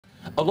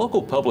A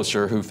local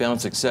publisher who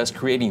found success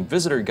creating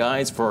visitor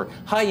guides for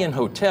high-end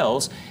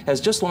hotels has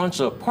just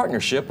launched a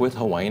partnership with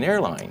Hawaiian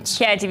Airlines.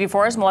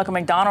 KITV4's Melissa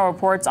McDonald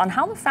reports on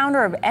how the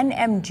founder of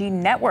NMG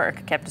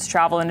Network kept his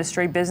travel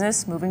industry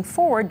business moving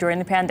forward during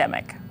the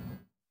pandemic.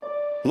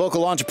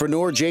 Local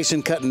entrepreneur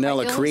Jason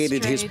Cuttanella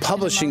created his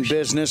publishing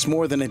business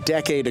more than a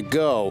decade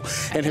ago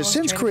and has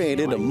since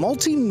created a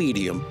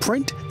multi-medium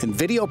print and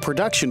video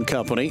production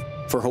company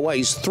for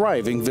Hawaii's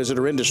thriving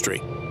visitor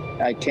industry.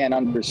 I can't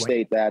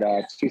understate that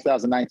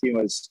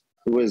 2019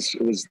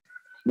 was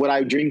what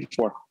I dreamed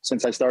for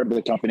since I started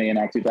the company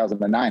in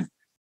 2009. It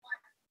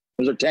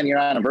was our 10-year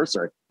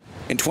anniversary.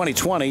 In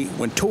 2020,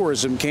 when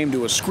tourism came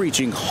to a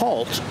screeching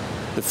halt,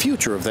 the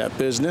future of that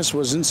business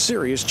was in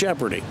serious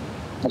jeopardy.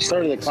 I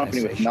started the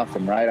company with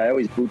nothing, right? I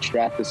always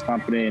bootstrapped this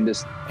company and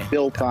just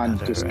built on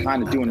just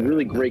kind of doing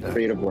really great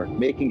creative work,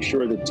 making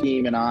sure the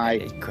team and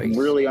I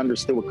really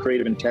understood what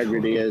creative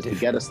integrity is to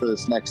get us to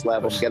this next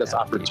level, to get us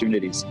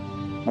opportunities.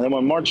 And then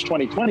when March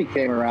 2020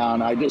 came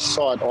around, I just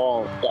saw it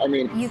all. I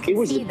mean, it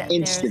was an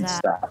instant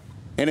stop.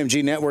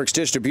 NMG Network's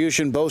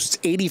distribution boasts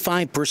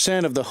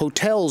 85% of the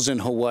hotels in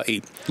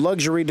Hawaii,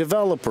 luxury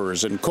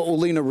developers, and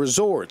Ko'olina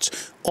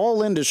resorts,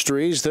 all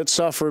industries that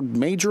suffered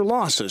major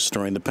losses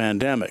during the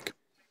pandemic.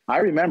 I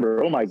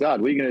remember, oh my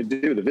God, what are you going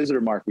to do? The visitor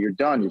market, you're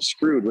done, you're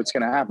screwed. What's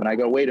going to happen? I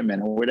go, wait a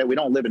minute, we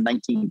don't live in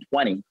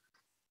 1920.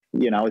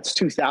 You know, it's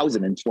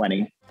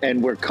 2020,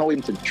 and we're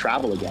going to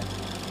travel again.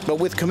 But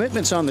with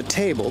commitments on the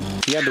table,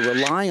 he had to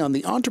rely on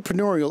the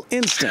entrepreneurial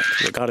instinct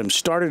that got him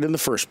started in the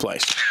first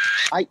place.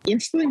 I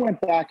instantly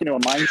went back into a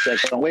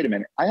mindset going, wait a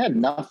minute, I had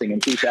nothing in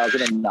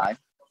 2009.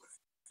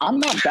 I'm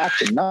not back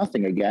to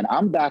nothing again.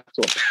 I'm back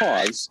to a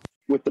pause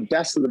with the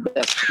best of the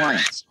best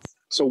clients.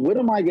 So what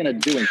am I going to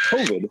do in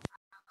COVID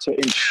to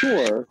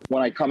ensure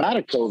when I come out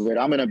of COVID,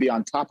 I'm going to be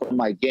on top of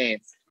my game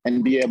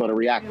and be able to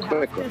react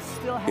quickly?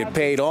 It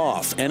paid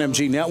off.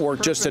 NMG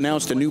Network just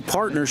announced a new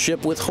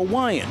partnership with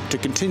Hawaiian to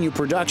continue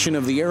production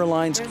of the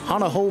airline's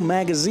Hana Hou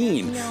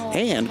magazine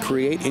and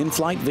create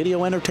in-flight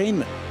video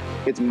entertainment.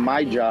 It's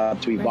my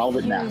job to evolve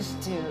it now.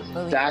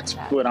 That's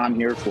what I'm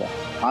here for.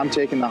 I'm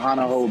taking the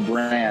Hana Hou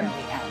brand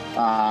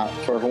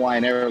for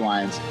Hawaiian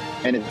Airlines,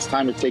 and it's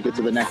time to take it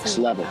to the next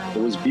level.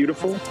 It was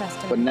beautiful,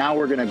 but now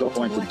we're going to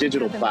go into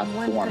digital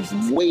platforms,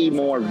 way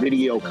more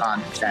video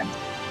content.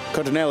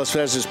 Cuttanella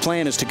says his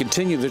plan is to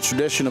continue the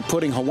tradition of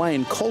putting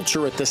Hawaiian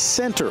culture at the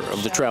center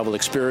of the travel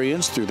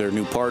experience through their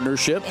new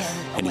partnership,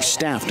 and he's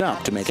staffed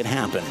up to make it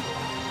happen.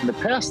 In the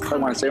past, I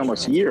want to say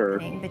almost a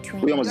year,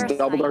 we almost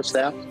doubled our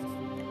staff.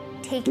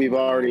 We've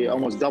already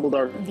almost doubled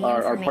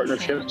our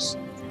partnerships.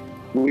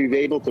 We've been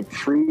able to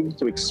prove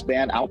to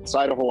expand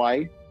outside of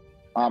Hawaii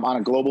on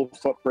a global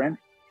footprint.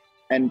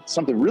 And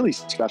something really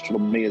special to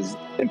me is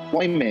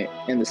employment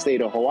in the state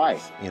of Hawaii.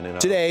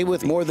 Today,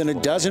 with more than a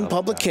dozen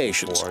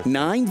publications,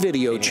 9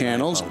 video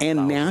channels,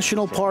 and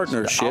national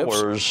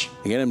partnerships,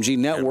 the NMG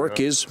Network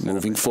is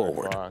moving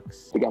forward.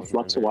 We got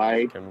Flux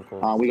Hawaii,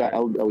 we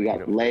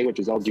got Lay, which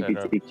is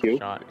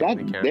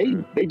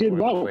LGBTQ. They did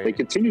well. They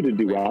continue to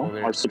do well.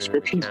 Our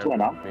subscriptions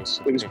went up.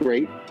 It was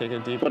great.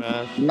 But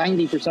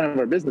 90% of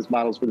our business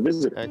models for the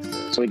visitor.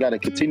 So we got to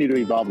continue to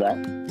evolve that.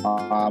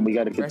 We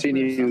got to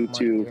continue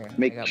to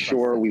make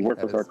sure we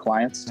work with our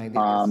clients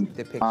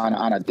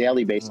on a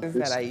daily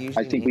basis.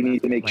 I think we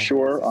need to make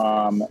sure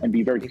and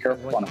be very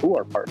careful on who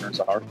our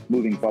partners are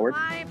moving forward,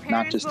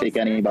 not just take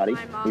anybody.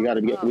 We got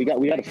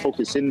to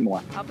focus in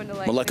more.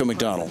 Melissa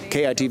McDonald,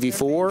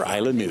 KITV4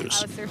 Island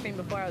News. I was surfing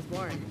before I was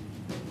born,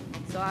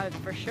 so I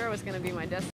for sure was going to be my destiny.